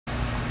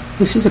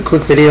This is a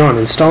quick video on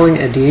installing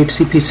a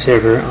DHCP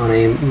server on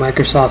a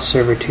Microsoft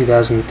Server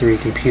 2003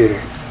 computer.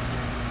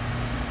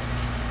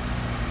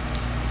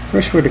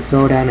 First we're going to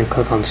go down and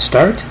click on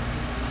Start.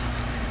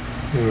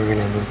 And we're going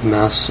to move the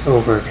mouse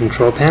over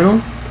Control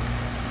Panel.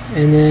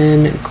 And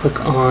then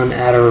click on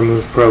Add or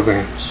Remove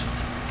Programs.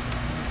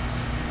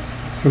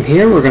 From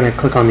here we're going to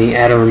click on the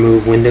Add or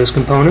Remove Windows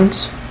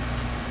components.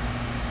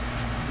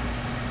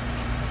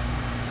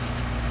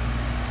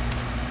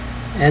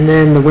 And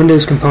then the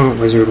Windows Component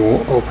Wizard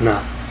will open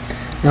up.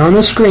 Now on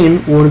the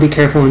screen, we want to be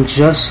careful and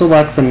just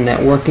select the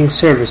networking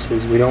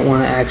services. We don't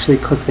want to actually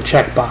click the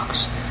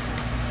checkbox.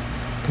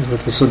 Because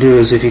what this will do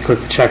is if you click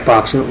the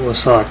checkbox, it will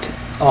select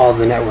all of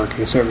the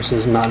networking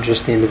services, not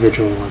just the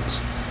individual ones.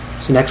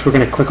 So next we're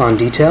going to click on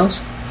Details.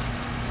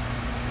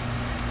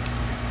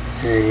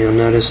 And you'll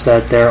notice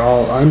that they're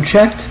all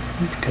unchecked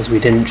because we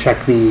didn't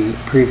check the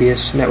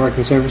previous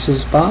networking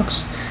services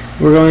box.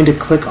 We're going to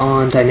click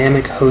on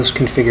Dynamic Host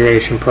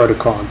Configuration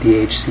Protocol,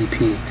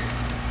 DHCP.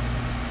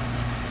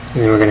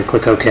 And then we're going to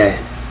click OK.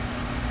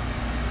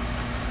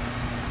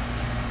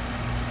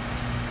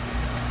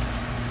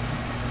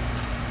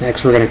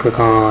 Next we're going to click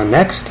on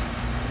Next.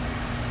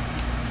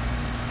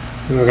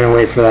 And we're going to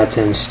wait for that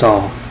to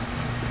install.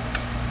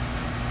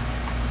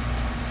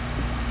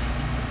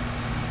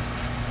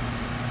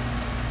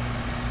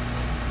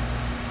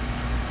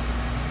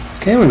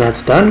 Okay, when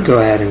that's done, go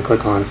ahead and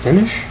click on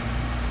Finish.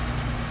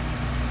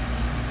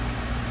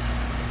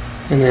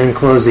 And then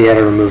close the Add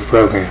or Remove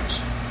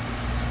Programs.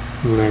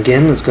 And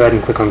again, let's go ahead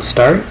and click on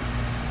Start.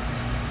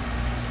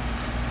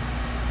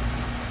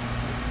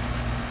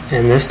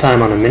 And this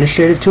time on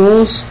Administrative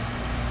Tools,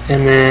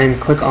 and then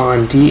click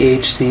on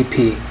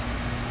DHCP.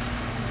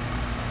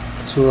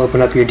 This will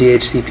open up your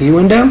DHCP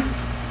window,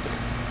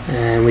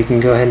 and we can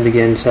go ahead and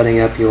begin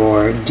setting up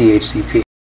your DHCP.